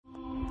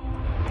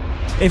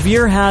If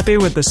you're happy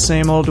with the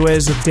same old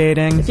ways of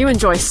dating, If you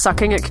enjoy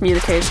sucking at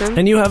communication,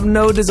 and you have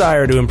no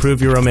desire to improve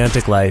your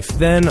romantic life,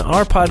 then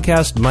our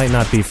podcast might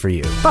not be for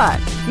you. but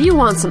if you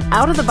want some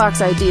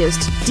out-of-the-box ideas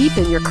to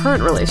deepen your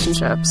current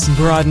relationships,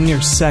 broaden your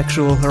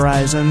sexual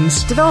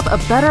horizons, develop a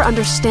better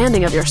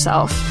understanding of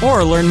yourself,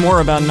 or learn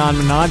more about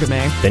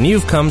non-monogamy, Then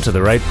you've come to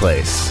the right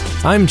place.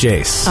 I'm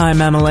Jace,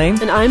 I'm Emily.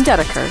 and I'm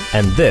Dedeker.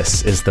 and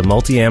this is the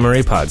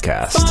Multi-Amory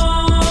Podcast.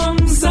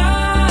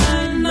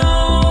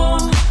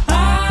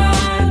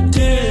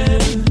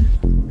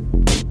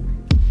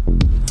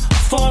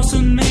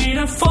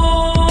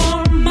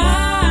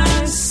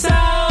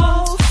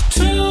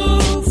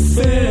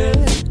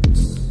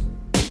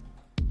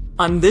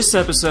 On this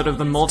episode of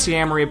the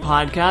Multi-Amory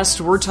Podcast,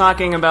 we're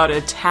talking about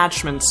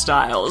attachment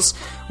styles.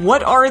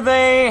 What are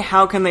they?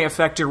 How can they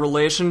affect your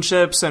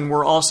relationships? And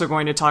we're also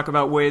going to talk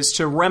about ways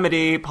to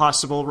remedy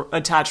possible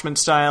attachment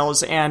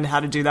styles and how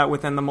to do that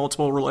within the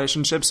multiple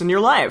relationships in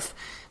your life.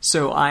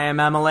 So I am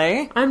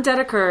Emily, I'm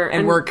Dedeker.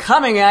 and we're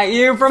coming at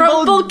you from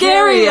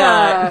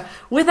Bulgaria!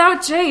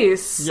 Without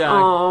Jace. Yeah.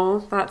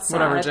 Oh, that's sad.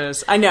 Whatever,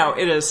 Jace. I know,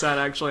 it is sad,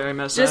 actually. I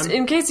miss Just him.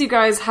 in case you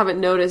guys haven't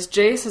noticed,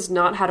 Jace has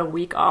not had a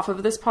week off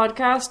of this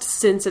podcast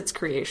since its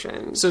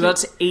creation. So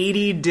that's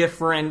 80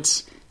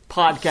 different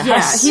podcasts.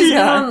 Yeah, he's been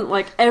on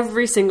like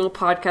every single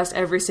podcast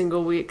every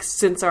single week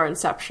since our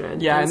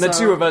inception. Yeah, and the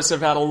two of us have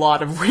had a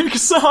lot of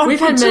weeks off. We've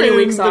had many between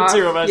weeks the off.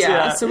 two of us,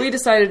 yeah. So we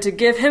decided to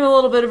give him a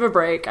little bit of a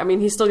break. I mean,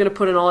 he's still going to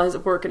put in all his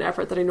work and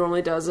effort that he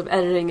normally does of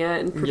editing it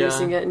and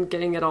producing it and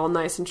getting it all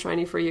nice and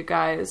shiny for you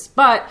guys.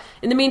 But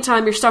in the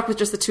meantime, you're stuck with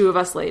just the two of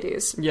us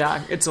ladies.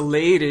 Yeah, it's a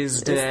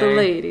ladies' day. It's the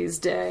ladies'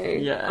 day.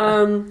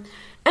 Yeah.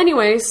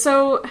 Anyway,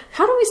 so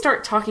how do we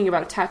start talking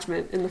about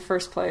attachment in the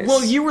first place?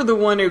 Well, you were the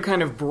one who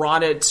kind of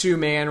brought it to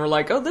me and were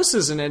like, oh, this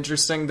is an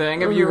interesting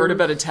thing. Have you heard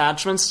about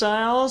attachment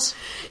styles?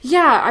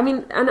 Yeah, I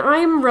mean, and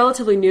I'm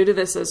relatively new to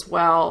this as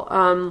well.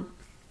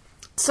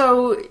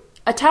 So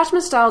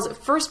attachment styles at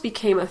first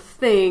became a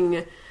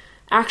thing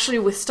actually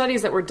with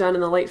studies that were done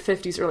in the late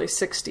 50s, early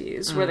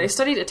 60s, where they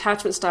studied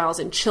attachment styles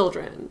in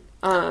children.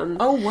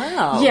 Oh,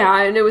 wow.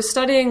 Yeah, and it was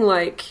studying,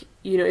 like,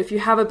 you know, if you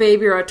have a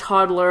baby or a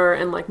toddler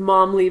and, like,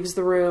 mom leaves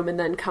the room and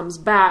then comes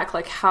back,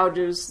 like, how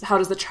does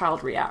the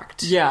child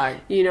react? Yeah.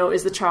 You know,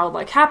 is the child,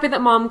 like, happy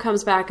that mom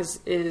comes back?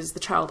 Is the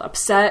child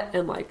upset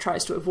and, like,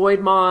 tries to avoid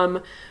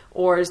mom?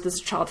 Or does the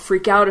child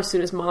freak out as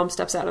soon as mom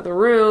steps out of the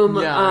room?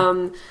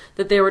 Yeah.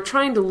 That they were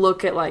trying to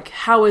look at, like,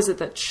 how is it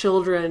that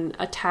children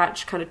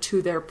attach kind of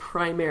to their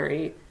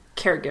primary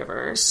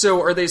caregiver.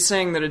 So are they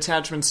saying that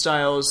attachment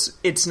styles,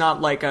 it's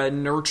not like a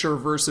nurture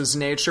versus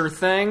nature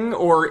thing?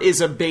 Or is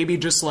a baby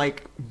just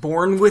like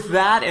born with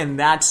that and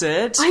that's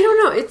it? I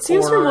don't know. It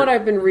seems from Or- what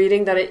I've been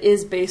reading that it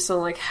is based on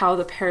like how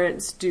the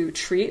parents do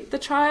treat the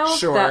child.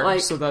 Sure, That,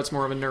 like, so that's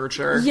more of a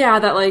nurture. yeah,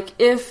 that like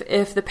if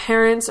the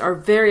parents are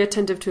very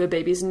attentive to a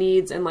baby's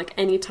needs and like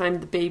anytime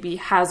the baby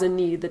has a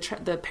need,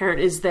 the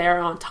parent is there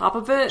on top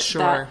of it.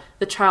 Sure. That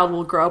the child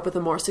will grow up with a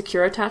more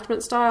secure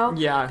attachment style.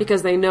 Yeah.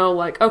 Because they know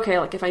like, okay,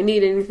 like if I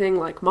need anything,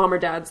 like mom or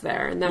dad's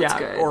there, and that's Yeah,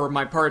 good. or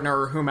my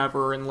partner or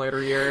whomever in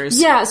later years.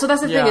 Yeah, so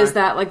that's the thing Yeah. is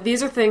that like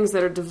these are things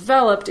that are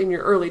developed in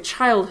your early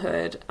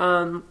childhood,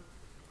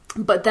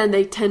 but then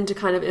they tend to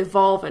kind of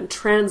evolve and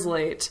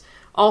translate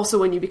also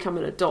when you become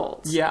an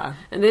adult. Yeah.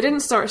 And they didn't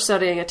start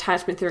studying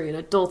attachment theory in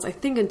adults, I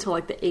think, until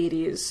like the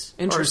 80s.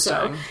 Interesting.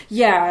 Or so.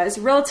 Yeah, it's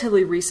a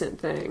relatively recent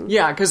thing.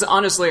 Yeah, because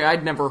honestly,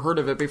 I'd never heard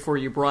of it before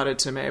you brought it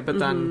to me, but Mm-hmm.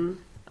 then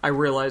I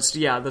realized,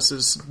 yeah, this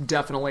is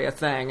definitely a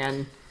thing,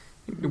 and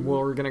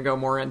we're going to go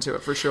more into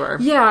it for sure.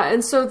 Yeah,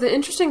 and so the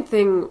interesting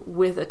thing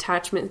with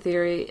attachment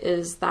theory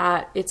is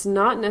that it's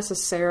not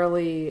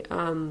necessarily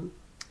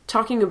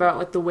talking about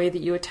like the way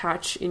that you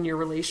attach in your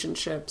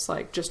relationships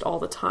like just all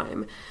the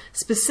time.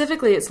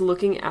 Specifically, it's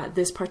looking at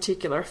this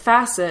particular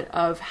facet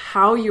of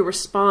how you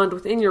respond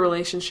within your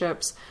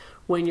relationships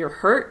when you're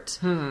hurt,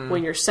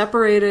 when you're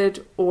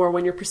separated, or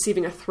when you're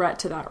perceiving a threat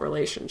to that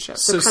relationship.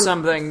 So kind of-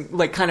 something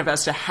like kind of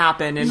has to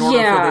happen in order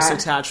for this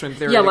attachment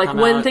theory yeah, to like come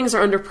when out. things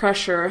are under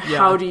pressure, Yeah.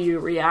 how do you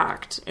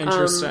react?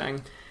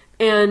 Interesting.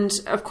 And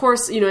of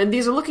course, you know, and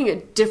these are looking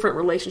at different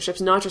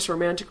relationships, not just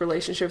romantic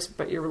relationships,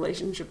 but your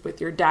relationship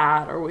with your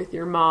dad or with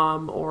your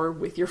mom or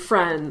with your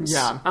friends,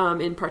 Yeah.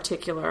 in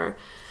particular.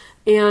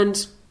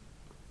 And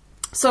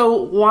so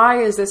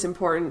why is this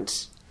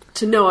important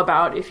to know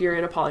about if you're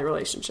in a poly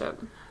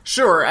relationship?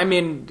 Sure. I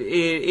mean,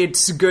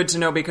 it's good to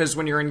know because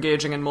when you're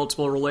engaging in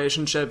multiple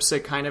relationships,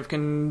 it kind of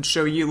can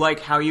show you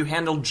like how you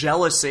handle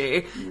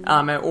jealousy,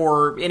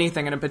 or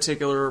anything in a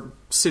particular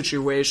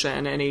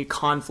situation, any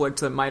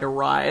conflict that might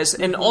arise.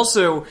 And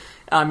also,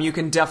 you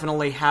can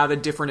definitely have a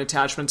different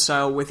attachment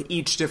style with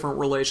each different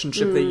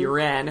relationship that you're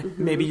in.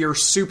 Maybe you're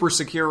super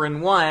secure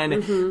in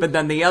one, but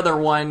then the other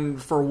one,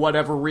 for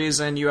whatever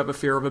reason, you have a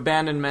fear of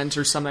abandonment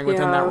or something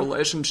within Yeah. that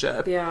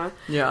relationship. Yeah.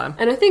 Yeah.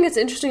 And I think it's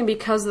interesting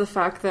because of the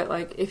fact that,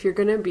 like, if you're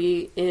going to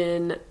be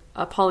in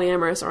a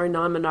polyamorous or a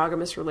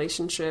non-monogamous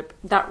relationship,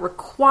 that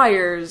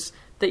requires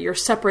that you're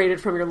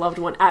separated from your loved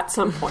one at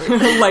some point.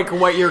 Like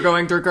what you're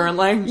going through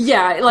currently?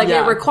 Yeah, like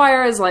it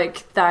requires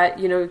like that,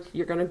 you know,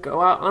 you're going to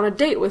go out on a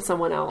date with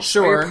someone else.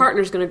 Sure. Or your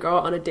partner's going to go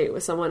out on a date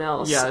with someone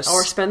else. Yes.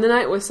 Or spend the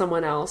night with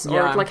someone else.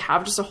 Or like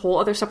have just a whole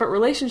other separate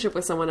relationship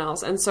with someone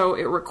else. And so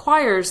it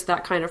requires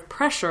that kind of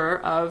pressure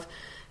of,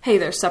 hey,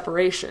 there's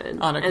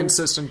separation. On a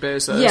consistent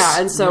basis.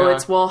 Yeah, and so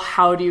it's, well,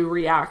 how do you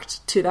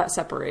react to that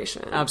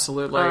separation?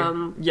 Absolutely.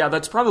 Yeah,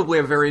 that's probably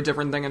a very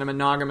different thing in a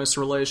monogamous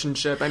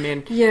relationship. I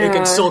mean, it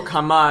can still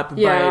come up,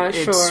 but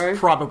it's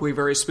probably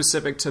very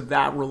specific to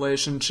that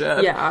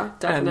relationship. Yeah,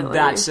 definitely. And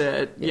that's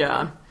it.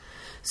 Yeah.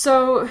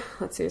 So,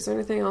 let's see, is there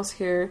anything else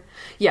here?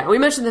 Yeah, we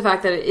mentioned the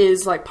fact that it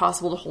is like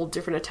possible to hold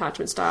different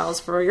attachment styles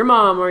for your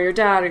mom or your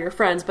dad or your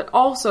friends, but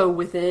also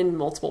within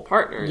multiple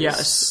partners.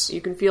 Yes.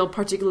 You can feel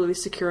particularly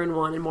secure in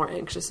one and more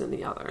anxious in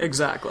the other.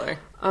 Exactly.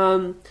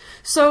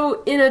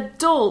 So, in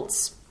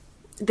adults,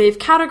 they've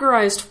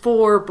categorized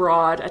 4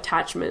 broad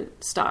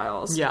attachment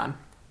styles. Yeah.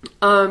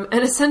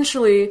 And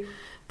essentially,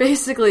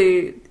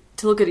 basically,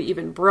 to look at it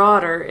even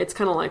broader, it's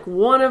kind of like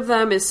one of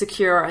them is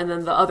secure, and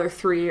then the other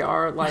 3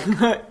 are like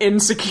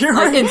insecure,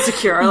 like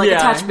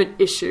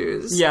attachment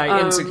issues. Yeah,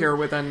 insecure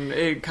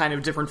within kind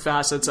of different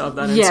facets of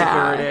that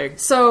insecurity.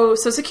 So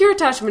secure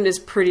attachment is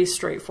pretty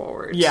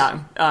straightforward.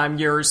 Yeah,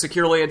 your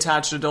securely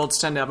attached adults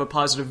tend to have a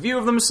positive view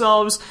of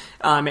themselves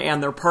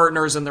and their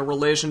partners and their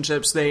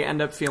relationships. They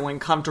end up feeling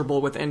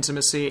comfortable with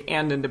intimacy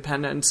and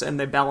independence, and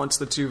they balance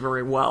the two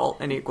very well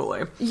and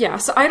equally. Yeah,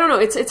 so I don't know.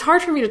 It's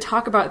hard for me to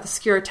talk about the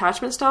secure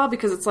attachment style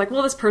because it's like,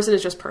 well, this person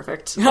is just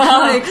perfect.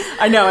 Like,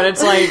 I know, and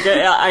it's like,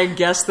 I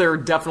guess there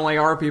definitely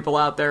are people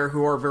out there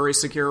who are very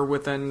secure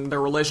within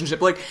their relationship.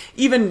 Like,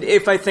 even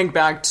if I think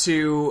back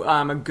to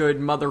a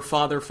good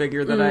mother-father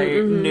figure that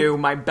I knew,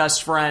 my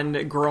best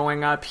friend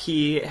growing up,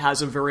 he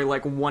has a very,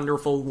 like,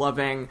 wonderful,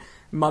 loving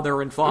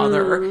mother and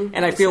father,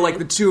 and I feel like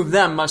the two of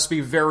them must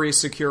be very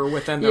secure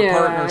within their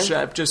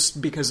partnership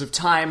just because of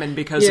time and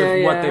because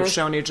of what they've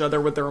shown each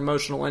other with their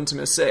emotional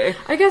intimacy.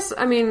 I guess,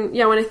 I mean,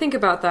 when I think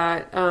about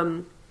that,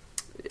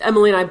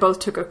 Emily and I both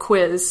took a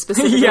quiz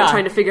specifically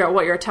trying to figure out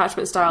what your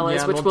attachment style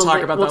is, which we'll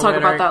talk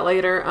about that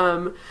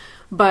later.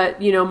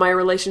 But, you know, my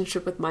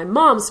relationship with my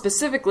mom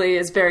specifically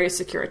is very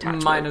secure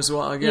attachment. Mine as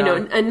well, yeah. You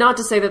know, and not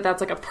to say that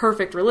that's like a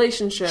perfect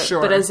relationship,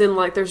 but as in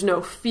like there's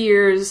no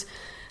fears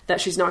that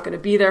she's not going to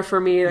be there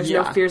for me. There's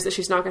no fears that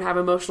she's not going to have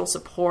emotional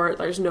support.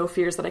 There's no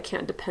fears that I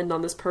can't depend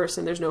on this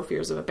person. There's no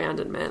fears of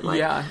abandonment.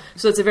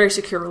 So it's a very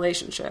secure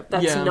relationship.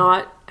 That's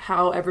not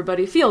how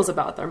everybody feels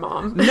about their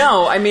mom.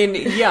 No, I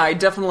mean, I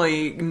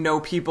definitely know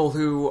people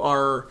who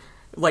are,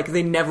 like,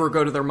 they never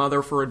go to their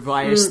mother for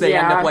advice. They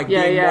end up, like,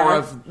 being more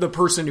of the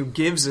person who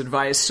gives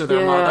advice to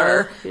their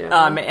mother.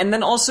 And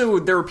then also,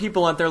 there are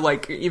people out there,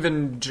 like,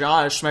 even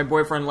Josh, my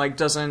boyfriend, like,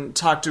 doesn't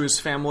talk to his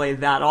family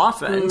that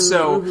often.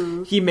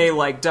 So he may,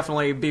 like,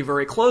 definitely be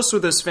very close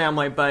with his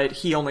family, but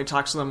he only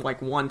talks to them,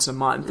 like, once a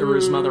month, or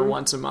his mother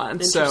once a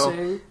month.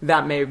 So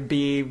that may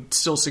be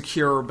still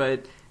secure,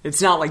 but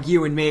it's not like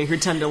you and me who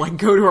tend to, like,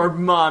 go to our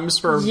moms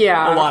for a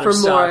lot of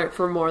stuff.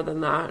 For more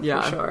than that,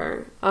 for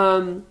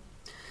sure.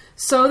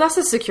 So that's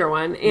a secure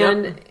one,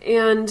 and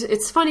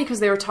it's funny because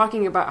they were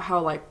talking about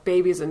how like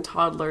babies and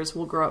toddlers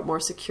will grow up more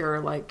secure,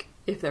 like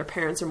if their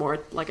parents are more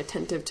like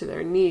attentive to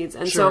their needs.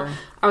 And so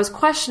I was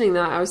questioning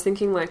that. I was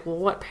thinking like, well,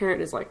 what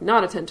parent is like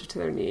not attentive to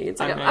their needs?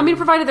 Like, I mean,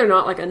 provided they're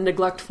not like a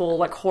neglectful,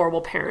 like horrible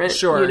parent,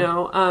 you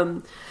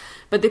know.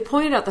 But they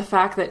pointed out the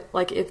fact that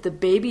like if the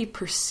baby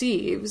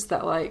perceives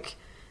that like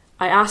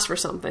I asked for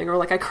something or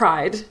like I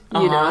cried,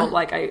 you know,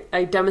 like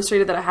I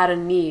demonstrated that I had a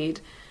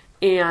need.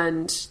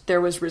 And there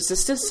was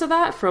resistance to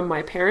that from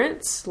my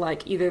parents.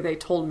 Like either they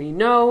told me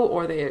no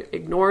or they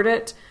ignored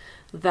it.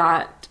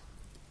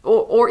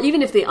 Or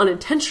even if they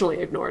unintentionally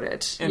ignored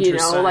it. You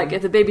know, like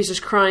if the baby's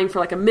just crying for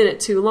like a minute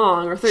too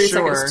long or 30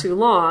 seconds too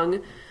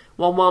long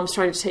while mom's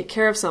trying to take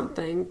care of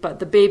something, but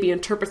the baby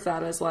interprets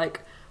that as like,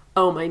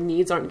 oh, my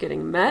needs aren't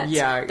getting met.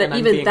 Yeah, that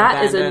even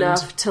that is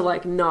enough to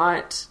like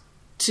not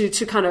to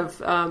kind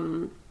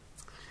of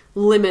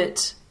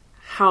limit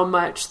how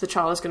much the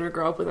child is going to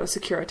grow up with a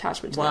secure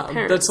attachment to their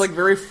parents. That's like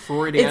very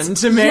Freudian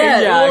to me.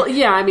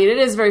 I mean, it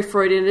is very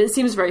Freudian, and it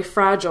seems very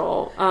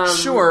fragile.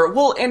 Sure.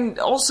 Well, and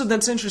also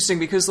that's interesting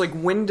because, like,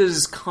 when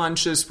does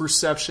conscious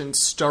perception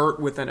start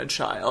within a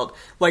child?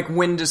 Like,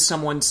 when does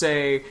someone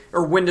say,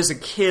 or when does a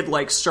kid,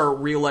 like, start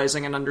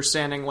realizing and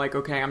understanding, like,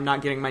 okay, I'm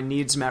not getting my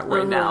needs met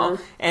right now?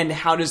 And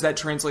how does that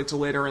translate to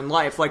later in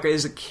life? Like,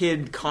 is a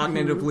kid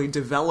cognitively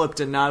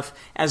developed enough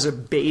as a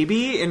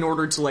baby in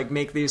order to, like,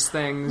 make these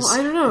things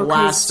I don't know,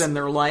 last in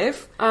their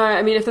life?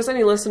 I mean, if there's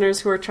any listeners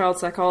who are child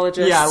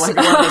psychologists, let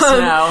us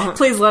know.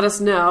 Please let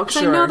us know.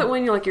 Because I know that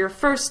when you're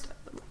first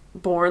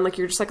born, like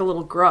you're just like a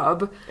little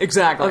grub,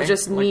 exactly, of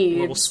just like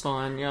needs, little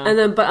spawn, and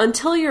then but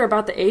until you're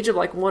about the age of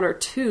like 1 or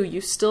 2, you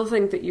still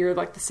think that you're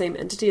like the same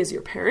entity as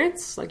your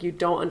parents. Like you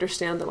don't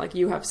understand that like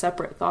you have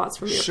separate thoughts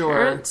from your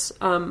parents.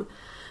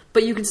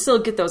 But you can still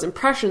get those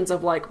impressions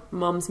of like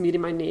mom's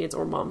meeting my needs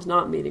or mom's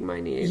not meeting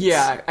my needs.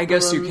 Yeah, I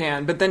guess you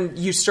can. But then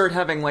you start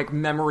having like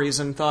memories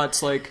and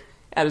thoughts like,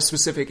 at a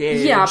specific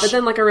age. Yeah, but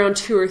then like around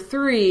 2 or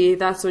 3,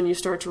 that's when you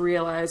start to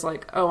realize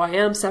like, oh, I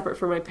am separate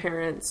from my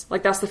parents.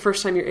 Like that's the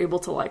first time you're able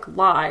to like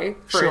lie,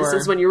 for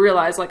instance, when you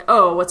realize like,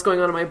 oh, what's going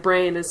on in my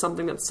brain is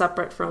something that's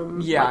separate from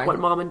like, what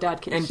mom and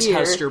dad can and hear.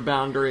 Test your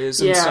boundaries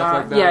and stuff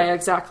like that. Yeah,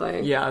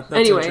 exactly. Yeah, that's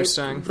anyway,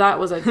 interesting. That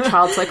was a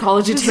child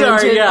psychology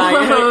tangent.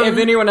 Sorry, if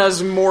anyone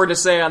has more to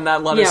say on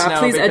that, let us know.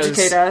 Please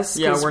educate us,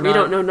 because we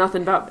don't know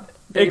nothing about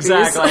babies.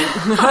 Exactly.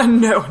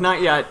 No,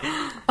 not yet.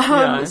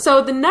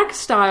 So the next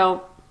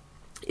style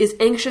is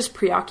anxious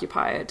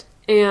preoccupied,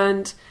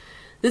 and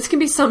this can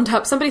be summed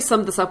up, somebody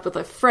summed this up with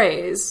a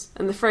phrase,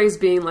 and the phrase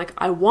being like,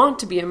 I want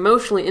to be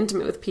emotionally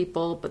intimate with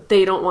people, but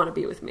they don't want to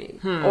be with me.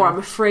 Or I'm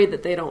afraid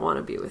that they don't want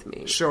to be with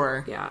me.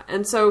 Sure. Yeah.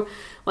 And so,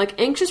 like,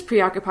 anxious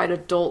preoccupied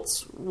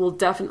adults will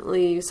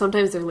definitely,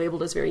 sometimes they're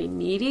labeled as very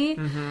needy.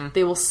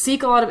 They will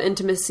seek a lot of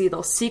intimacy,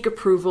 they'll seek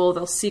approval,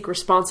 they'll seek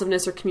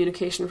responsiveness or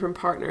communication from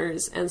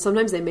partners, and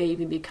sometimes they may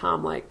even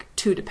become, like,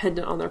 too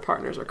dependent on their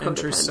partners or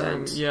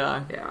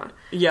codependent.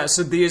 Yeah,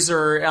 so these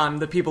are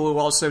the people who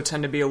also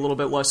tend to be a little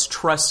bit less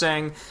trusting.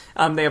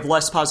 They have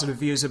less positive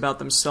views about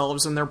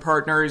themselves and their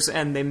partners,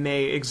 and they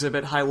may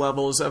exhibit high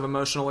levels of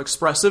emotional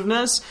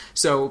expressiveness.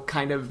 So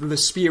kind of the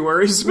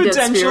spewers,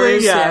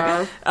 potentially.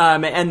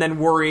 And then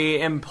worry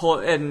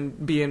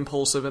and be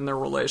impulsive in their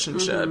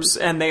relationships.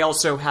 And they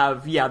also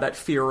have, that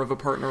fear of a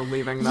partner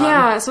leaving them.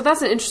 Yeah, so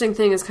that's an interesting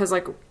thing is because,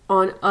 like,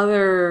 on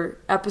other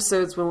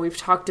episodes when we've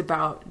talked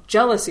about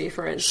jealousy,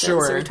 for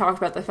instance, so we talked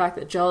about the fact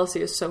that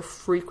jealousy is so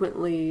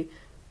frequently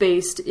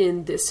based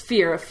in this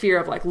fear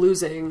of like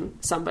losing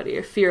somebody,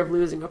 a fear of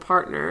losing a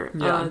partner.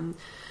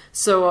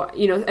 So,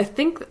 I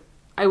think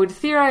I would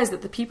theorize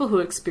that the people who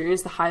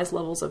experience the highest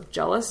levels of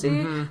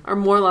jealousy are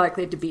more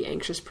likely to be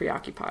anxious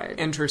preoccupied.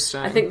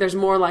 Interesting. I think there's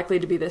more likely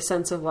to be this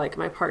sense of like,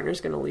 my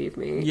partner's going to leave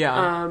me.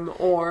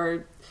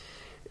 Or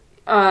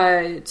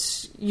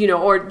just,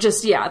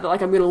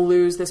 like I'm going to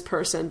lose this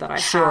person that I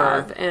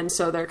have. And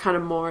so they're kind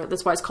of more,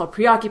 that's why it's called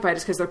preoccupied,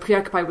 is because they're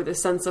preoccupied with a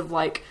sense of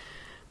like,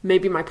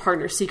 maybe my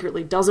partner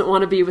secretly doesn't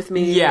want to be with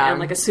me. And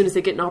like, as soon as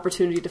they get an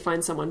opportunity to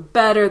find someone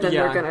better, then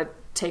they're going to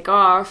take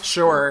off.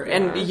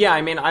 And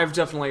I mean, I've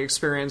definitely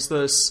experienced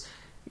this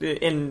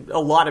in a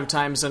lot of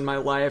times in my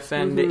life,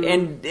 and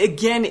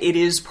again, it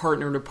is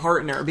partner to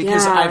partner,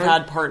 because I've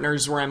had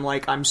partners where I'm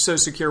like, I'm so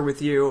secure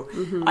with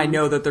you, I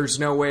know that there's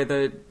no way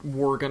that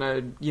we're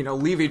gonna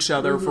leave each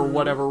other for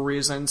whatever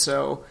reason,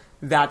 so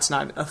that's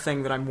not a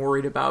thing that I'm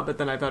worried about. But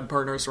then I've had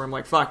partners where I'm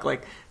like, fuck,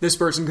 like this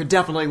person could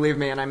definitely leave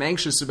me, and I'm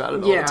anxious about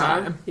it all the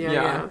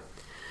time.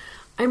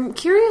 I'm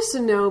curious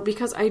to know,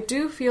 because I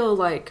do feel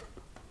like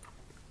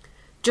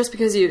just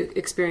because you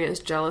experience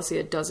jealousy,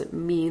 it doesn't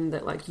mean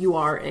that like you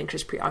are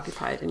anxious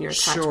preoccupied in your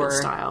attachment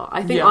style.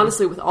 I think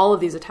honestly, with all of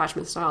these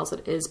attachment styles,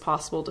 it is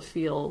possible to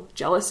feel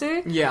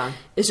jealousy.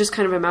 It's just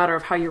kind of a matter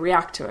of how you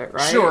react to it,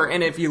 right?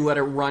 And if you let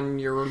it run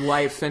your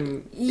life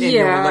and in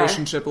your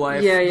relationship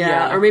life.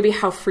 Or maybe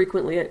how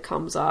frequently it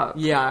comes up.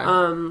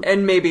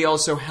 And maybe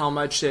also how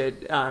much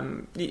it,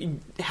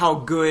 how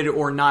good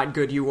or not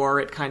good you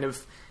are at kind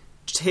of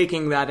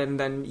taking that and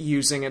then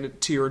using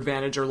it to your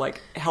advantage, or like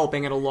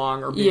helping it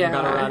along, or being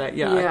better at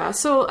it.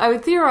 So I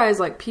would theorize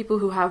like people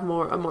who have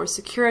a more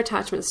secure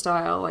attachment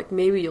style, like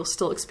maybe you'll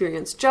still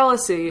experience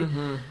jealousy,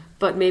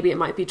 but maybe it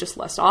might be just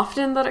less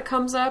often that it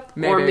comes up.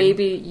 Or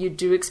maybe you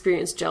do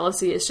experience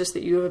jealousy, it's just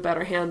that you have a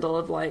better handle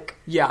of like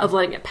of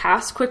letting it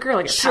pass quicker,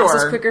 like it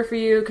passes quicker for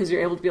you because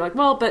you're able to be like,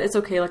 well, but it's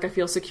okay, like I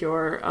feel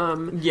secure,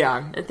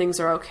 and things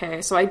are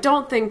okay. So I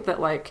don't think that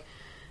like,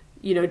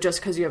 just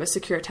because you have a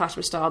secure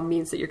attachment style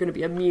means that you're going to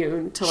be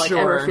immune to like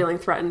ever feeling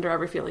threatened or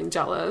ever feeling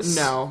jealous.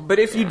 No, but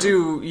if you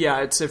do,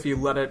 it's if you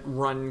let it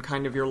run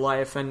kind of your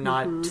life and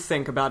not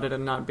think about it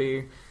and not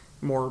be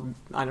more,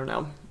 I don't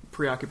know,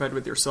 preoccupied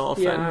with yourself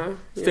and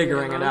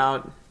figuring it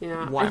out.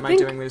 Why am I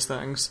doing these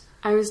things?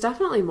 I was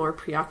definitely more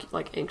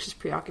anxious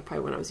preoccupied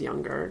when I was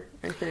younger,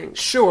 I think.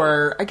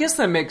 Sure. I guess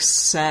that makes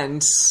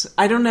sense.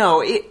 I don't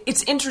know.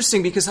 It's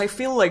interesting because I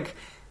feel like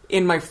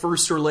in my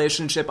first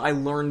relationship, I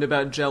learned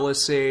about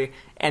jealousy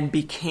and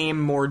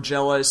became more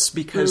jealous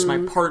because my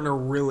partner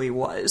really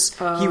was.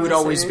 He would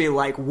always be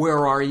like,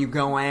 where are you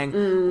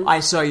going? I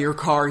saw your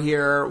car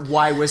here.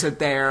 Why was it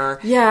there?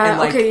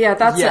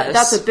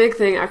 That's a big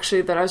thing,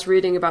 actually, that I was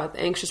reading about the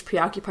anxious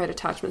preoccupied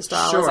attachment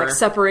style. It's like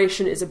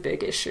separation is a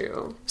big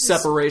issue.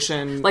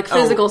 Separation. Like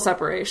physical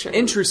separation.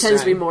 Interesting.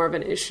 Tends to be more of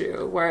an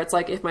issue, where it's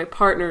like if my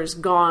partner's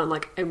gone,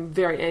 like I'm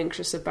very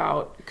anxious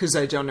about... Because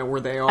I don't know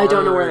where they are. I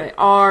don't know where they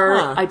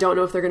are. I don't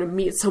know if they're going to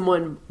meet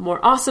someone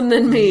more awesome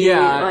than me.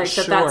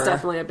 That's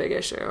definitely a big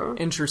issue.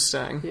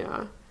 Interesting.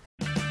 Yeah.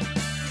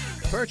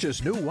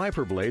 Purchase new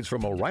wiper blades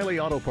from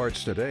O'Reilly Auto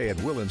Parts today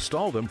and we'll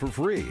install them for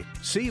free.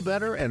 See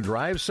better and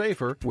drive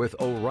safer with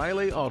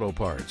O'Reilly Auto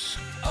Parts.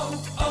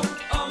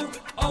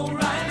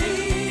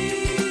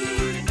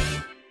 O'Reilly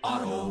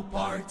Auto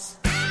Parts.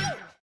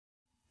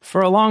 For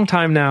a long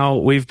time now,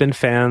 we've been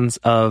fans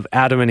of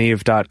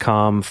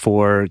AdamandEve.com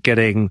for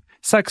getting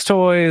sex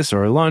toys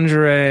or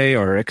lingerie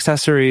or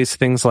accessories,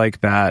 things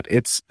like that.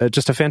 It's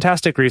just a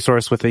fantastic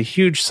resource with a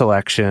huge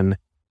selection.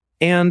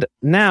 And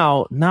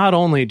now, not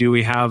only do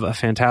we have a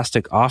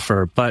fantastic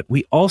offer, but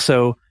we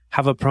also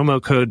have a promo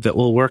code that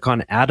will work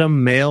on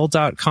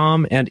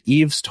AdamMail.com and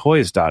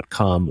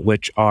EvesToys.com,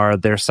 which are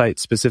their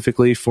sites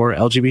specifically for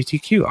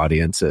LGBTQ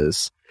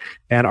audiences.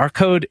 And our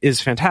code is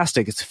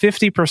fantastic. It's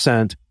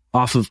 50%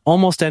 off of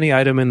almost any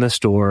item in the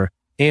store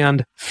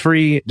and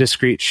free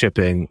discreet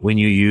shipping when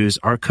you use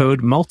our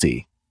code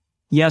MULTI.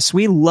 Yes,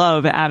 we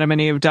love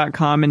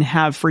AdamandEve.com and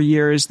have for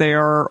years. They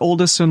are our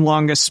oldest and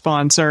longest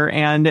sponsor,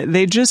 and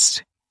they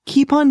just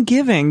keep on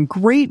giving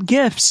great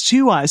gifts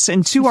to us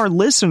and to our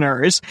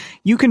listeners.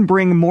 You can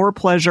bring more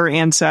pleasure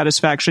and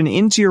satisfaction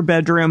into your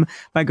bedroom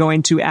by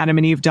going to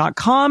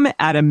AdamandEve.com,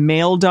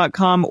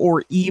 AdamMail.com,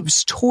 or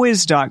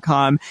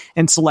EvesToys.com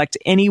and select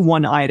any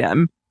one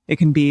item. It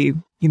can be,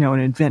 an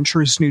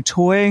adventurous new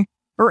toy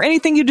or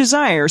anything you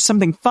desire,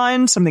 something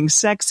fun, something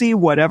sexy,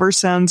 whatever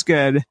sounds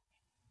good.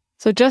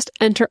 So just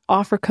enter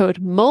offer code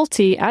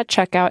MULTI at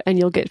checkout and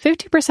you'll get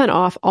 50%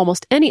 off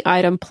almost any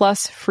item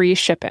plus free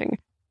shipping.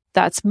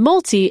 That's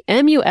MULTI,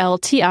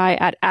 M-U-L-T-I,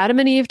 at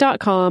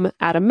AdamandEve.com,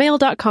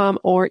 AdamMail.com,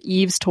 or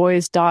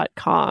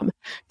EvesToys.com.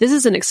 This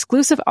is an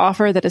exclusive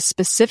offer that is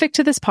specific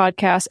to this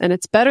podcast, and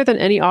it's better than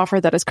any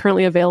offer that is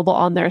currently available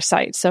on their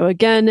site. So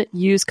again,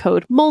 use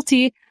code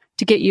MULTI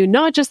to get you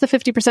not just the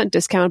 50%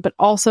 discount, but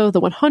also the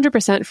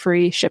 100%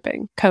 free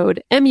shipping.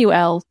 Code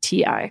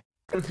MULTI.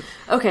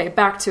 Okay,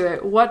 back to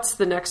it. What's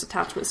the next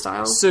attachment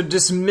style? So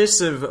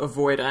dismissive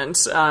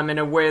avoidance, in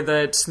a way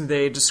that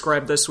they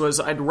described this was,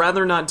 I'd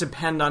rather not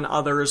depend on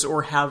others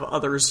or have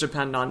others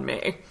depend on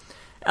me.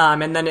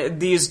 And then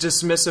these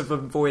dismissive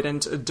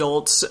avoidant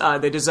adults,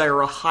 they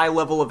desire a high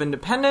level of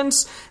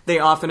independence. They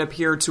often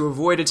appear to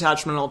avoid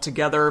attachment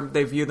altogether.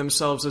 They view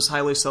themselves as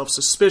highly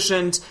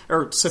self-sufficient,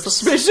 and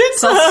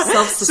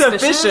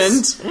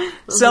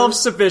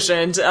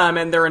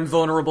they're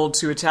invulnerable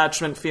to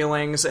attachment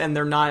feelings, and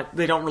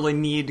they don't really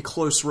need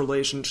close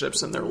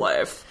relationships in their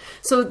life.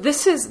 So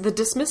this is the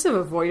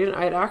dismissive avoidant.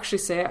 I'd actually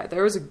say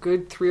there was a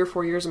good 3 or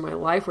 4 years in my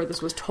life where this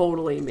was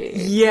totally me.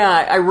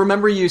 Yeah, I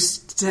remember you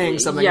saying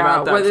something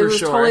about that, where for it was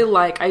sure. Totally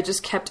like, I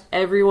just kept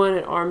everyone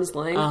at arm's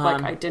length.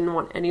 Like, I didn't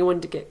want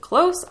anyone to get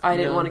close. I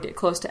didn't want to get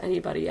close to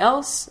anybody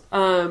else.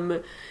 I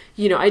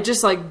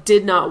just,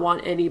 did not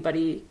want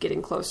anybody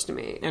getting close to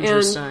me.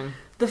 Interesting. And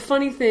the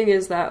funny thing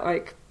is that,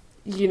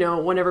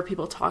 whenever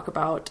people talk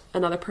about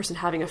another person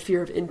having a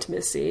fear of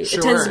intimacy, Sure.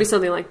 it tends to be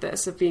something like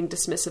this, of being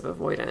dismissive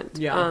avoidant.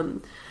 Yeah.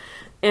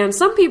 And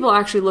some people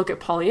actually look at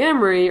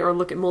polyamory or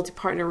look at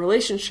multi-partner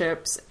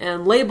relationships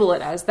and label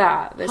it as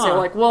that. They say,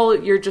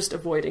 you're just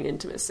avoiding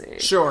intimacy.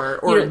 Sure.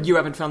 Or you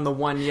haven't found the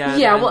one yet.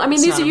 Yeah, well, I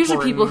mean, these are usually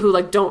important. people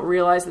who, don't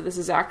realize that this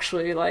is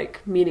actually,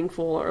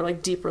 meaningful or,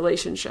 deep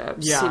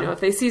relationships. Yeah.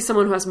 If they see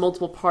someone who has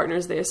multiple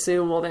partners, they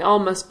assume, they all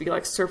must be,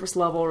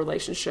 surface-level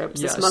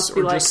relationships. Yes, this must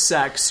or be, just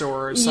sex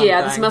or something.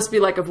 Yeah, this must be,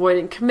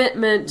 avoiding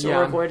commitment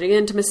or avoiding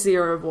intimacy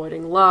or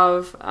avoiding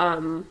love.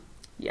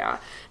 Yeah.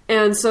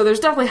 And so there's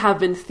definitely have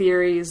been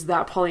theories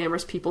that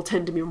polyamorous people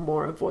tend to be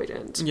more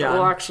avoidant. Yeah. But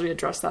we'll actually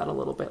address that a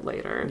little bit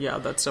later. Yeah,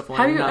 that's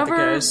definitely not the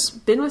case. Have you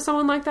ever been with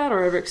someone like that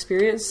or ever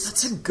experienced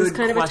That's a good this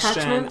kind question. of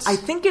attachment? I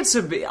think it's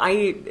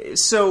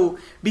so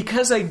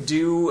because I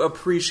do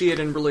appreciate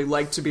and really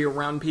like to be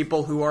around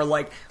people who are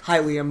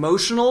highly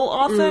emotional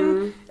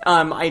often,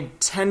 I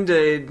tend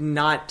to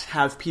not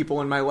have people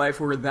in my life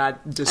who are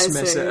that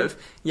dismissive.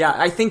 Yeah,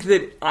 I think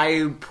that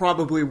I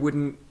probably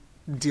wouldn't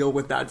deal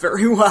with that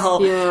very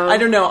well. Yeah. I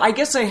don't know. I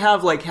guess I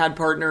have had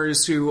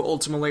partners who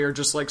ultimately are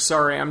just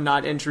sorry, I'm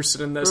not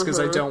interested in this because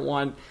I don't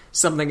want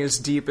something as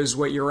deep as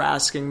what you're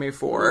asking me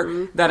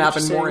for. That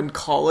happened more in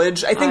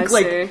college. I think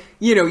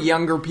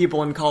younger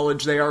people in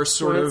college, they are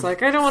sort of I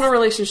don't want a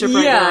relationship right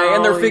now. Yeah,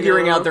 and they're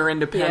figuring out their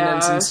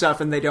independence and stuff,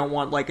 and they don't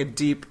want a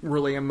deep,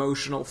 really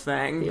emotional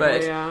thing.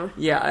 But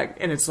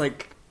and it's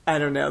I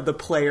don't know, the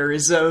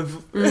players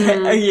of, when you're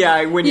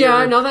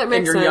that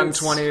makes in your young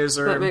sense. 20s.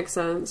 Or, that makes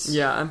sense.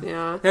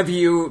 Yeah. Have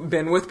you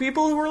been with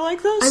people who were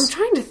like this? I'm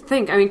trying to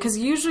think. I mean, because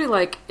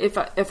usually,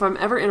 if I'm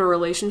ever in a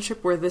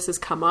relationship where this has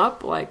come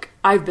up,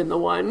 I've been the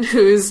one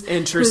who's brought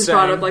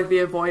up, the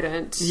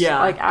avoidant,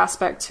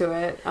 aspect to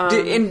it.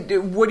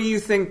 And what do you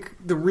think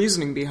the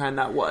reasoning behind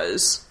that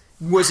was?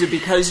 Was it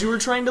because you were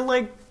trying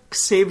to,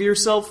 save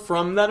yourself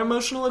from that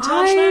emotional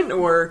attachment,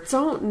 or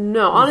don't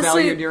know.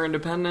 Honestly, valued your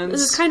independence?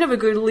 This is kind of a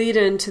good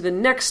lead-in to the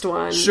next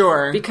one.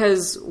 Sure.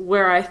 Because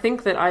where I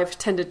think that I've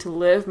tended to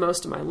live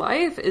most of my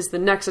life is the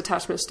next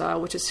attachment style,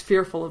 which is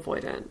fearful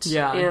avoidant.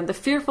 Yeah. And the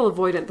fearful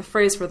avoidant, the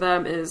phrase for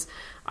them is,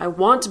 I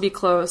want to be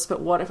close, but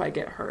what if I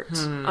get hurt?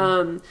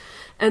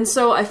 And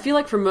so I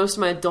feel for most of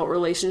my adult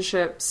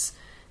relationships,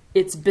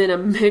 it's been a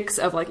mix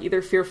of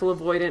either fearful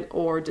avoidant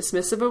or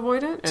dismissive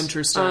avoidant.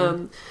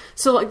 Interesting.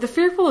 So the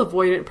fearful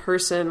avoidant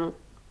person,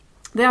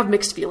 they have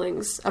mixed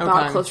feelings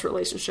about close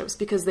relationships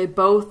because they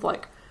both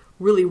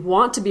really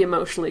want to be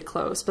emotionally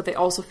close, but they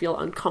also feel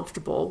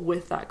uncomfortable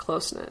with that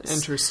closeness.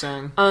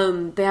 Interesting.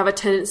 They have a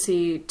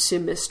tendency to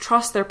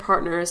mistrust their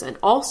partners and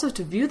also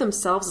to view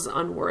themselves as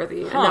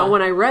unworthy. And now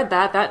when I read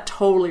that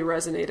totally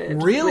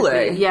resonated. Really?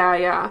 With me.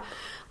 Yeah.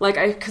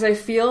 Because I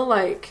feel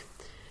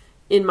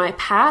in my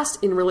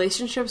past, in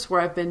relationships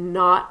where I've been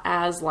not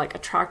as like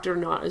attracted or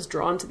not as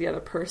drawn to the other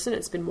person,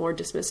 it's been more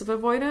dismissive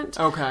avoidant.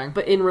 Okay.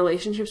 But in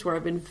relationships where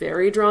I've been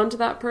very drawn to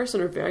that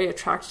person or very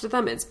attracted to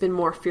them, it's been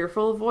more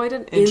fearful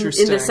avoidant.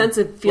 Interesting. In the sense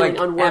of feeling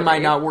like, unworthy. am I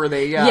not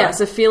worthy? Yeah. Yes,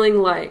 a feeling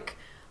like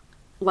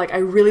I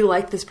really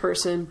like this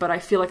person, but I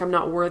feel like I'm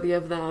not worthy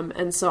of them,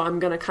 and so I'm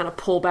going to kind of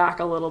pull back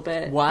a little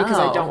bit because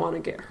I don't want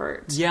to get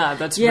hurt. Yeah,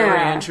 that's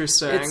very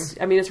interesting.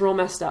 It's real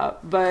messed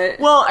up, but...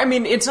 Well, I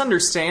mean, it's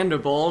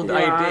understandable.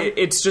 Yeah.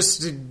 It's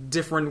just a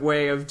different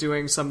way of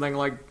doing something,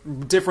 like,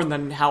 different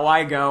than how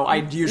I go. I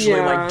usually,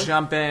 like,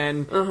 jump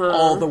in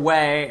all the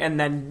way and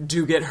then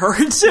do get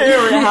hurt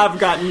or have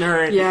gotten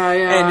hurt. Yeah.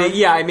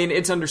 And, I mean,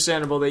 it's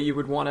understandable that you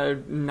would want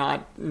to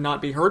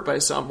not be hurt by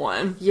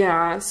someone.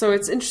 Yeah, so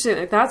it's interesting.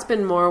 Like, that's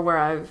been more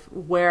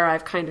where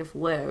I've kind of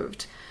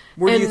lived.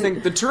 Where do you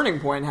think the turning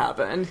point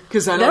happened?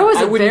 Because I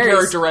wouldn't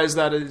characterize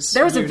that as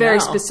there was a very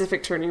now.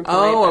 specific turning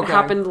point that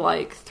happened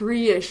like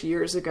 3-ish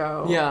years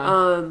ago.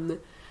 Yeah.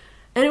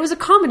 And it was a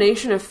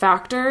combination of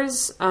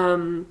factors.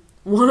 One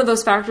of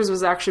those factors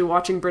was actually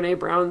watching Brene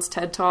Brown's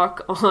TED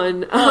Talk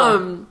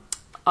on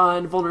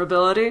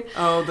vulnerability.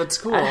 Oh, that's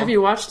cool. Have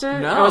you watched it?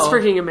 No. It was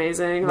freaking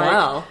amazing. Like,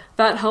 wow.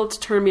 That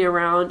helped turn me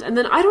around. And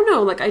then, I don't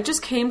know, like, I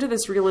just came to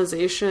this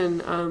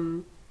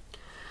realization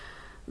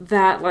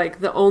that, like,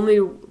 the only,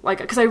 like,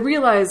 because I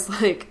realized,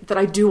 like, that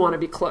I do want to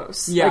be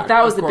close. Yeah, like,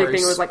 that was of the big thing. It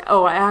course. was like,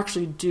 oh, I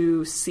actually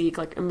do seek,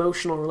 like,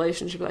 emotional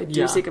relationships. I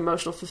do Yeah. seek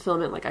emotional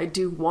fulfillment. Like, I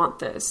do want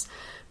this.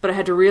 But I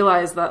had to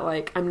realize that,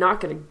 like, I'm not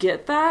going to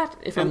get that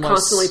if I'm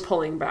constantly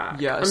pulling back.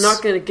 Yes. I'm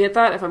not going to get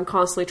that if I'm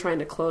constantly trying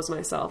to close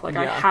myself. Like,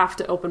 I Yeah. have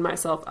to open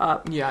myself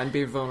up. Yeah, and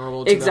be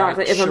vulnerable to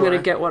Exactly, that. if I'm Sure. going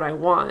to get what I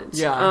want.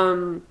 Yeah.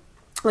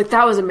 Like,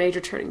 that was a major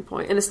turning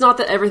point. And it's not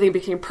that everything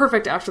became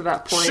perfect after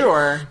that point.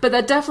 Sure. But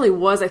that definitely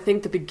was, I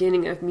think, the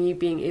beginning of me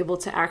being able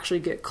to actually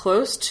get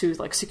close to,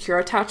 like, secure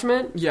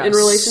attachment Yes. in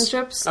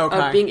relationships. Okay.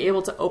 Of being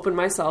able to open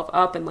myself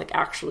up and, like,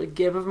 actually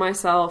give of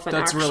myself. And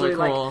That's actually,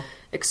 really cool. like,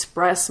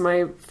 express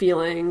my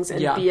feelings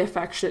and Yeah. be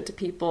affectionate to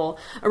people.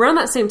 Around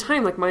that same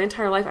time, like, my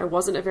entire life, I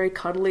wasn't a very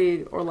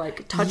cuddly or,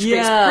 like,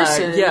 touch-based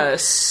person.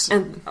 Yes.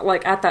 And,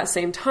 like, at that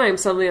same time,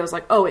 suddenly I was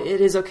like, oh, it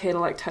is okay to,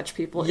 like, touch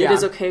people. Yeah. It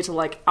is okay to,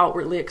 like,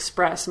 outwardly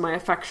express my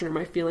affection or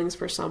my feelings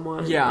for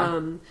someone. Yeah.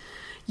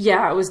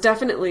 Yeah, it was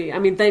definitely, I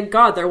mean, thank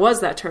God there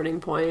was that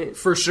turning point.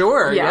 For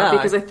sure. Yeah, Yeah.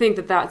 because I think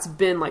that that's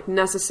been, like,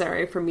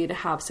 necessary for me to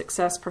have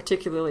success,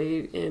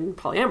 particularly in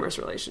polyamorous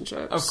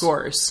relationships. Of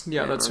course.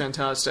 Yeah, that's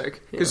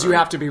fantastic. Because Yeah. you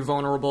have to be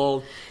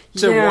vulnerable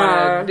to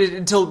Yeah.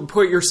 to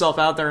put yourself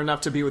out there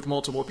enough to be with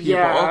multiple people.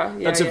 Yeah,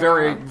 That's a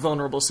very yeah.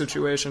 vulnerable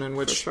situation in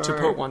which For to sure.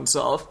 put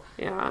oneself.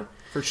 Yeah.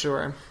 For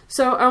sure.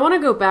 So I want to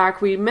go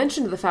back. We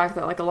mentioned the fact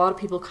that, like, a lot of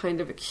people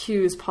kind of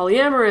accuse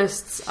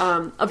polyamorists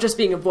of just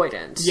being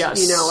avoidant. Yes.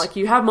 You know, like,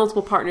 you have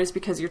multiple partners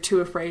because you're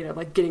too afraid of,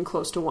 like, getting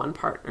close to one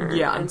partner.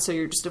 Yeah. And so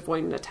you're just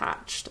avoidant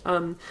attached.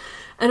 And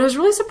I was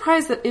really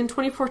surprised that in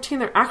 2014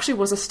 there actually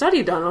was a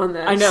study done on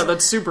this. I know,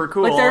 that's super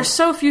cool. Like, there are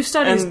so few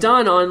studies And-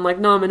 done on, like,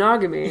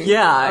 non-monogamy.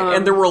 Yeah,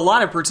 and there were a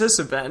lot of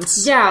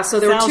participants. Yeah, so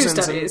there were two Thousands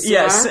of- studies.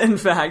 Yes, yeah? in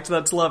fact,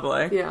 that's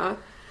lovely. Yeah.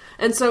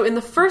 And so in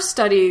the first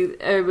study,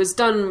 it was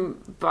done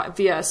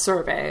via a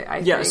survey, I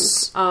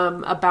Yes.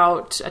 think,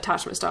 about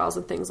attachment styles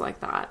and things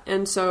like that.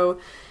 And so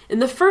in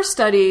the first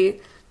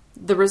study,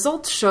 the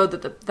results showed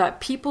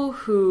that people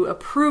who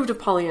approved of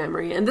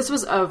polyamory, and this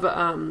was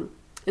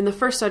in the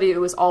first study, it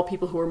was all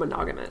people who were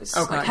monogamous,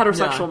 Okay, like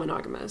heterosexual yeah.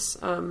 monogamous.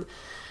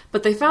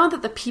 But they found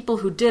that the people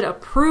who did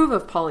approve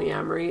of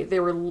polyamory,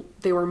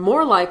 they were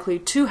more likely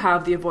to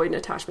have the avoidant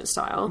attachment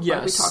style, like we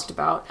Yes. talked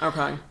about.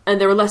 Okay. And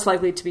they were less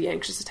likely to be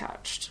anxious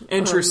attached.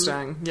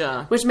 Interesting,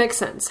 yeah. Which makes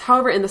sense.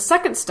 However, in the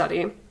second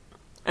study,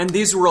 And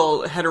these were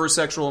all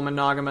heterosexual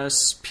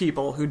monogamous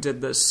people who did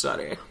this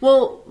study.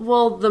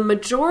 well, the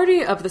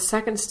majority of the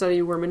second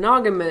study were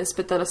monogamous,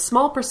 but then a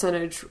small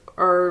percentage,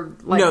 or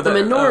like No, the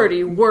the-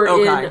 minority, were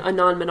okay. in a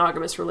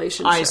non-monogamous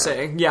relationship. I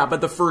see. Yeah, but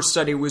the first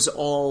study was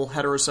all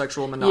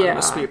heterosexual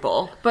monogamous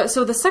people. But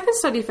so the second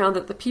study found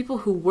that the people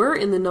who were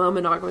in the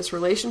non-monogamous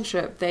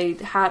relationship, they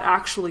had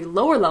actually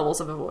lower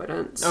levels of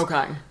avoidance.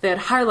 Okay. They had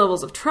higher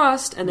levels of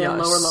trust, and they had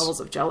Yes. lower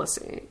levels of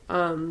jealousy.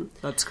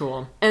 That's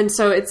cool. And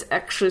so it's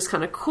actually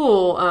kind of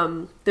cool.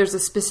 There's a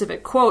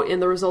specific quote in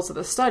the results of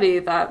the study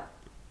that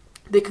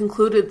they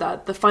concluded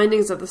that the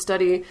findings of the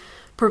study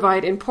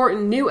provide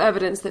important new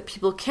evidence that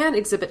people can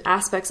exhibit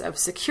aspects of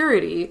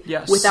security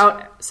Yes.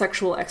 without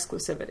sexual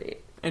exclusivity.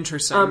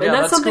 Interesting. And Yeah,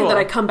 that's something cool. that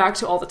I come back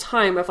to all the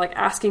time of, like,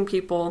 asking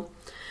people,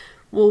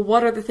 well,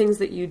 what are the things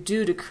that you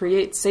do to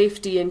create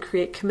safety and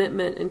create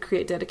commitment and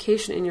create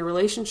dedication in your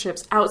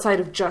relationships outside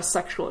of just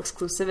sexual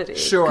exclusivity?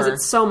 Sure. Because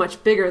it's so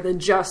much bigger than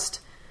just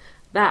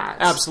that.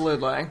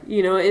 Absolutely.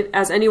 You know,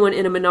 as anyone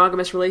in a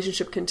monogamous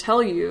relationship can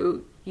tell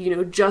you, you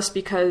know, just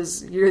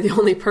because you're the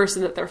only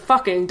person that they're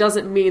fucking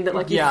doesn't mean that,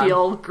 like, you Yeah.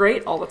 feel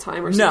great all the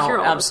time or secure all the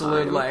time.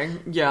 absolutely.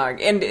 Yeah,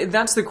 and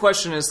that's the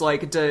question is,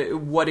 like,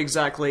 what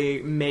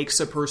exactly makes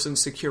a person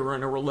secure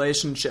in a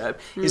relationship?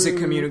 Is it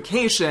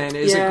communication?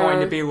 Is it Yeah.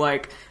 going to be,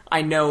 like,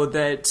 I know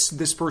that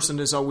this person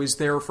is always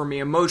there for me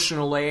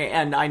emotionally,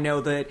 and I know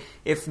that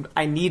if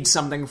I need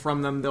something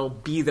from them, they'll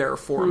be there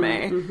for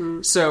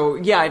me. So,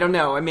 yeah, I don't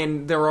know. I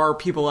mean, there are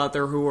people out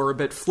there who are a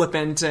bit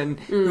flippant and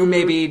who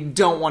maybe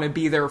don't want to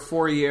be there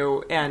for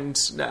you, and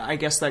I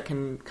guess that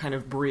can kind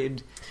of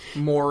breed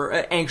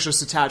more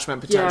anxious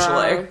attachment,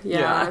 potentially.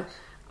 Yeah.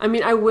 I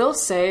mean, I will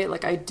say,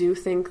 like, I do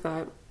think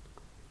that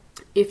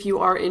if you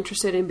are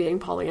interested in being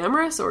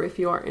polyamorous or if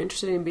you are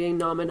interested in being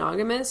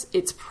non-monogamous,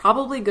 it's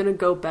probably going to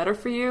go better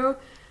for you.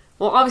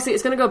 Well, obviously,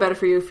 it's going to go better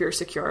for you if you're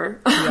secure.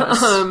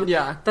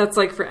 Yes. That's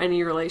like for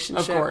any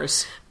relationship. Of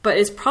course. But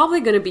it's probably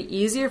going to be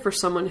easier for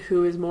someone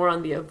who is more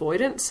on the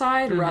avoidant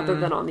side rather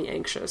than on the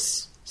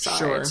anxious side.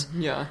 Sure,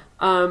 yeah.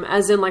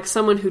 As in, like,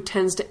 someone who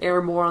tends to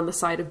err more on the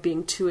side of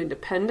being too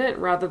independent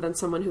rather than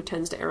someone who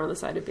tends to err on the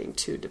side of being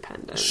too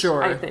dependent.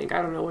 Sure. I think.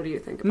 I don't know. What do you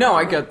think about No,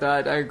 I that? get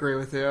that. I agree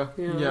with you.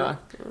 Yeah.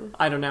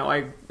 I don't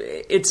know.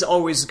 It's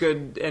always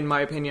good, in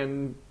my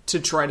opinion, to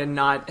try to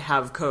not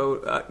have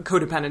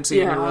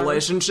codependency in your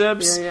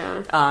relationships.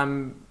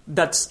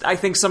 That's, I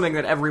think, something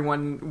that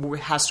everyone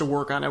has to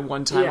work on at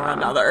one time or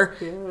another.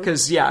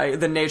 Because,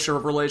 the nature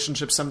of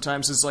relationships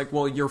sometimes is like,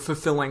 well, you're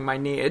fulfilling my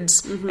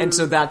needs. And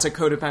so that's a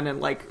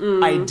codependent,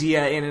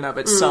 idea in and of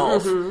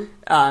itself.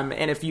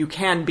 And if you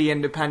can be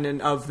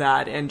independent of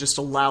that and just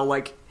allow,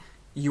 like,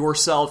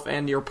 yourself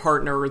and your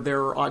partner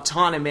their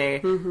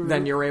autonomy,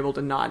 then you're able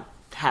to not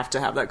have to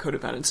have that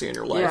codependency in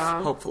your life,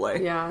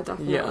 hopefully. Yeah,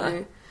 definitely.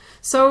 Yeah.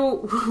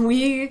 So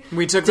we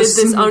took did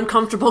this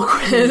uncomfortable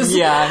quiz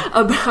Yeah.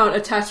 about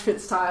attachment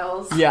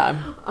styles. Yeah.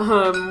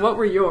 What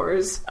were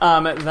yours?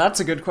 That's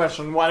a good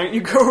question. Why don't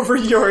you go over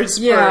yours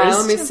first?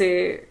 Let me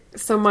see.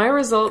 So my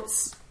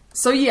results...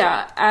 So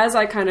as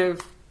I kind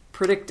of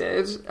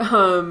predicted,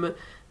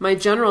 my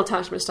general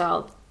attachment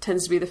style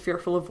tends to be the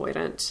fearful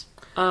avoidant.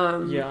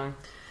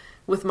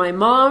 With my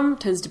mom,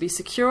 tends to be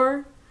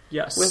secure.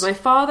 Yes. With my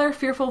father,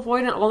 fearful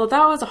avoidant, although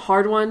that was a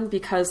hard one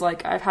because,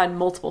 like, I've had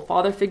multiple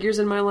father figures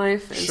in my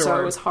life, and so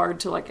it was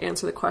hard to, like,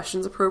 answer the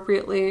questions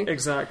appropriately.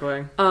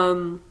 Exactly.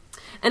 And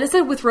it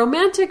said with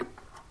romantic,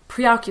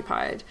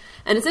 preoccupied.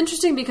 And it's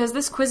interesting because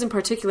this quiz in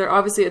particular,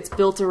 obviously it's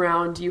built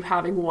around you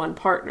having one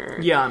partner.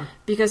 Yeah.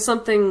 Because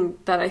something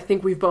that I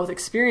think we've both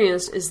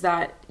experienced is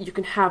that you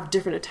can have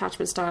different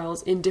attachment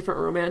styles in different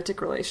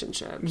romantic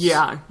relationships.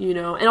 Yeah. You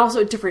know, and also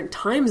at different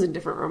times in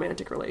different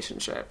romantic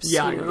relationships.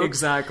 Yeah, you know?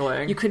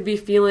 exactly. You could be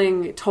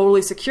feeling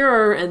totally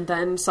secure and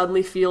then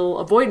suddenly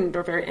feel avoidant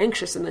or very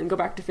anxious and then go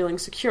back to feeling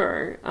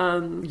secure.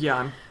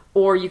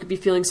 Or you could be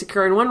feeling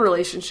secure in one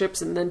relationship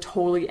and then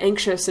totally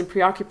anxious and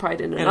preoccupied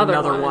in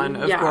another one.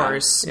 Of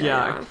course.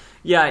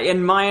 Yeah.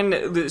 In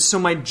mine, so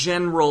my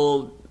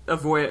general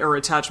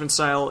attachment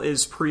style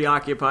is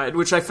preoccupied,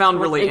 which I found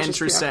really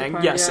interesting.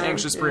 Yes,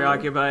 anxious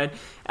preoccupied.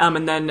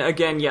 And then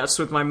again, yes,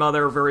 with my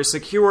mother, very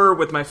secure.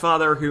 With my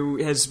father,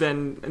 who has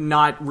been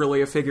not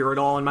really a figure at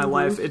all in my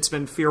life, it's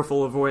been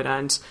fearful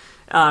avoidant.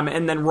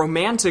 And then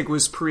romantic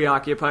was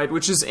preoccupied,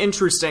 which is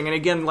interesting. And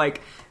again,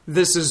 like,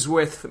 this is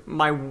with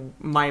my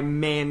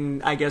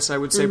main, I guess I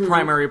would say,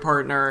 primary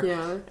partner.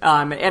 Yeah.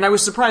 And I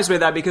was surprised by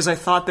that because I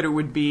thought that it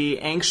would be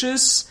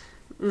anxious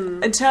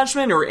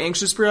attachment or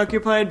anxious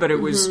preoccupied, but it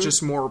was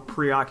just more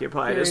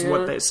preoccupied is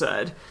what they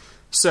said.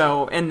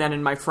 So, and then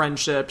in my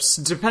friendships,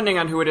 depending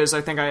on who it is,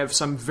 I think I have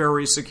some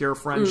very secure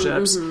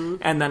friendships,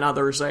 and then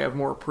others I have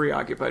more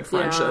preoccupied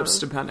friendships,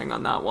 depending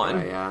on that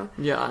one.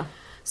 Yeah.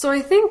 So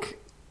I think...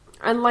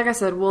 And like I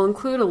said, we'll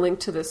include a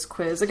link to this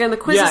quiz. Again, the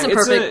quiz isn't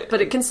perfect,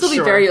 but it can still be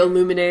very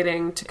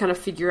illuminating to kind of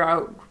figure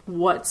out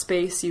what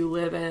space you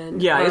live in.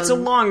 Yeah, it's a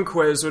long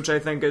quiz, which I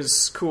think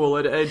is cool.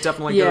 It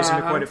definitely goes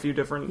into quite a few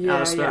different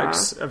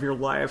aspects of your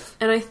life.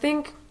 And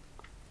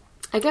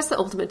I guess the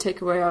ultimate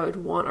takeaway I would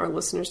want our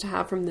listeners to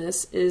have from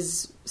this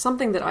is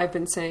something that I've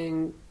been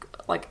saying,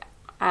 like,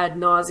 ad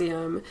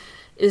nauseum,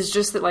 is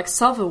just that, like,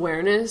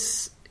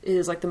 self-awareness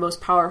is, like, the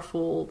most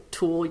powerful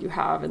tool you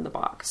have in the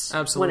box.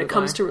 Absolutely. When it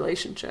comes to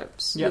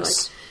relationships.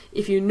 Yes. Like,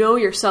 if you know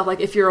yourself,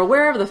 like, if you're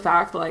aware of the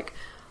fact, like,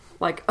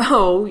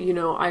 oh, you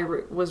know, I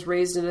was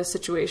raised in a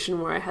situation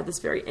where I had this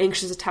very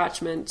anxious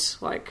attachment,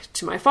 like,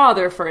 to my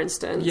father, for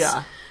instance.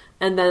 Yeah.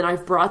 And then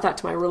I've brought that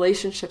to my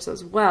relationships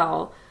as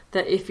well,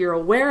 that if you're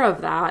aware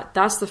of that,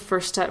 that's the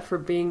first step for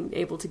being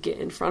able to get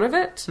in front of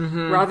it,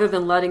 rather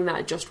than letting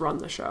that just run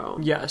the show.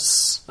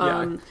 Yes.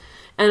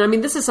 And I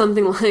mean, this is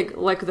something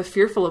like the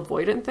fearful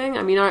avoidant thing.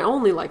 I mean, I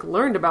only, like,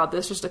 learned about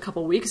this just a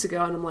couple weeks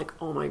ago, and I'm like,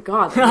 oh my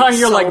god, that makes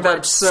you're so like, much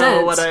that's so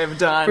sense what I've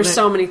done for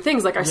so many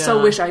things. Like, I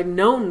so wish I'd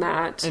known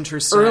that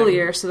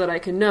earlier, so that I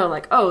can know,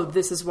 like, oh,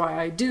 this is why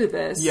I do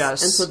this.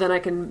 Yes, and so then I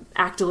can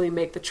actively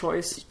make the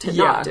choice to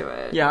not do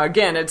it. Yeah,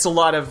 again, it's a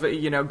lot of,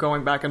 you know,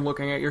 going back and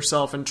looking at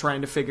yourself and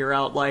trying to figure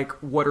out, like,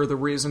 what are the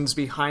reasons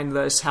behind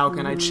this? How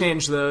can I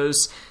change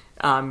those?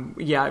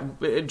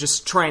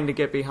 Just trying to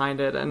get behind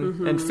it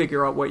and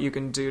figure out what you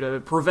can do to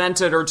prevent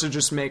it or to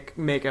just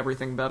make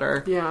everything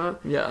better.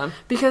 Yeah.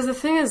 Because the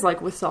thing is, like,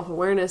 with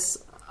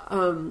self-awareness,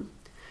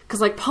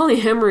 because, like,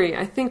 polyamory,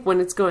 I think when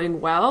it's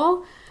going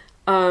well,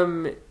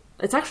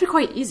 it's actually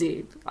quite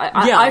easy. Yeah,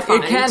 I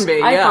find. it can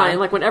be, I yeah. find,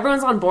 like, when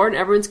everyone's on board and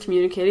everyone's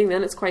communicating,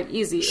 then it's quite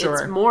easy. Sure.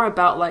 It's more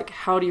about, like,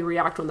 how do you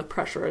react when the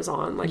pressure is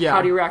on? Like, Yeah.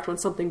 how do you react when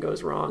something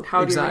goes wrong? How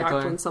do you Exactly.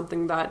 react when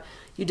something that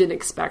you didn't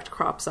expect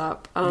crops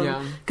up?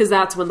 Yeah. Because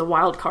that's when the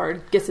wild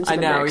card gets into I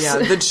the know, mix. yeah,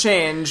 the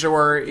change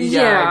or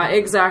Yeah,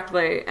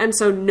 exactly. And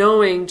so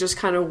knowing just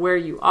kind of where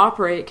you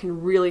operate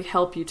can really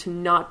help you to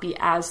not be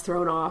as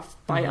thrown off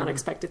by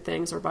unexpected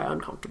things or by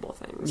uncomfortable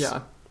things.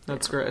 Yeah,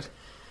 that's great.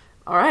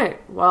 All right.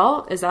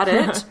 Well, is that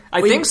it?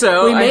 I think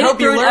so. We made I hope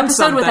it through you an learned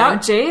episode something.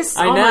 without Jace.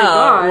 I Oh know. my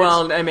god.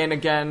 Well, I mean,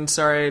 again,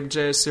 sorry,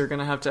 Jace, you're going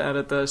to have to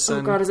edit this. Oh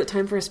and god, is it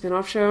time for a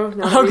spin-off show?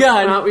 Now Oh,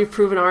 God. Now that we've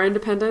proven our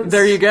independence.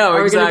 There you go,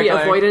 Are exactly.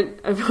 we going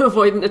to be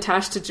avoidant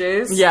attached to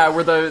Jace? Yeah,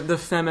 we're the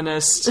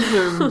feminist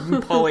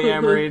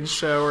polyamory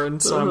show or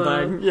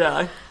something.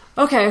 Yeah.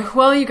 Okay,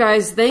 well, you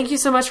guys, thank you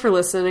so much for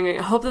listening.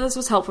 I hope that this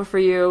was helpful for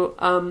you.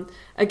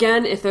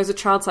 Again, if there's a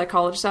child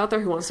psychologist out there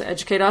who wants to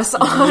educate us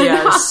on,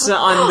 Yes,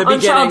 on the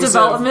on child beginnings of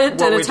development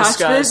what and we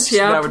attachment, discussed,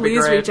 yeah, that would be please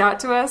great. reach out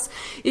to us.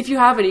 If you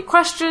have any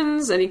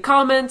questions, any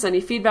comments,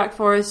 any feedback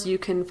for us, you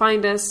can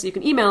find us. You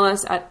can email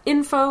us at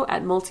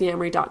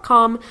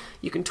info@multiamory.com.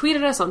 You can tweet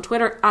at us on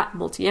Twitter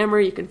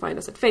 @multiamory. You can find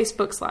us at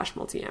Facebook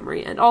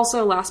 /multiamory. And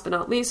also, last but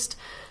not least,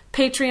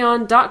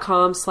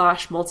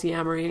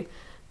 patreon.com/multiamory.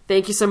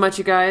 Thank you so much,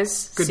 you guys.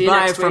 See you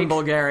Goodbye next from week.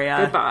 Bulgaria.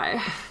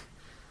 Goodbye.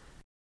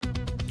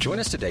 Join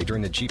us today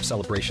during the Jeep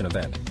Celebration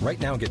event. Right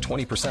now, get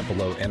 20%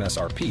 below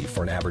MSRP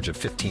for an average of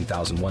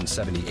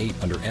 $15,178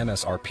 under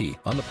MSRP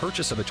on the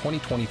purchase of a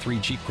 2023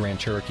 Jeep Grand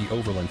Cherokee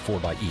Overland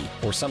 4xE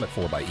or Summit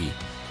 4xE.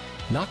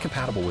 Not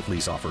compatible with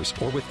lease offers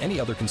or with any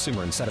other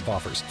consumer incentive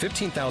offers.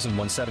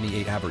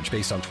 $15,178 average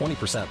based on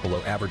 20%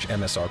 below average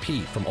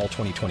MSRP from all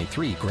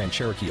 2023 Grand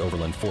Cherokee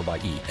Overland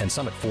 4xE and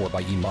Summit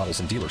 4xE models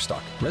in dealer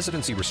stock.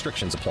 Residency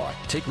restrictions apply.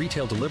 Take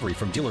retail delivery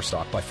from dealer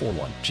stock by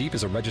 4/1. Jeep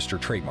is a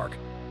registered trademark.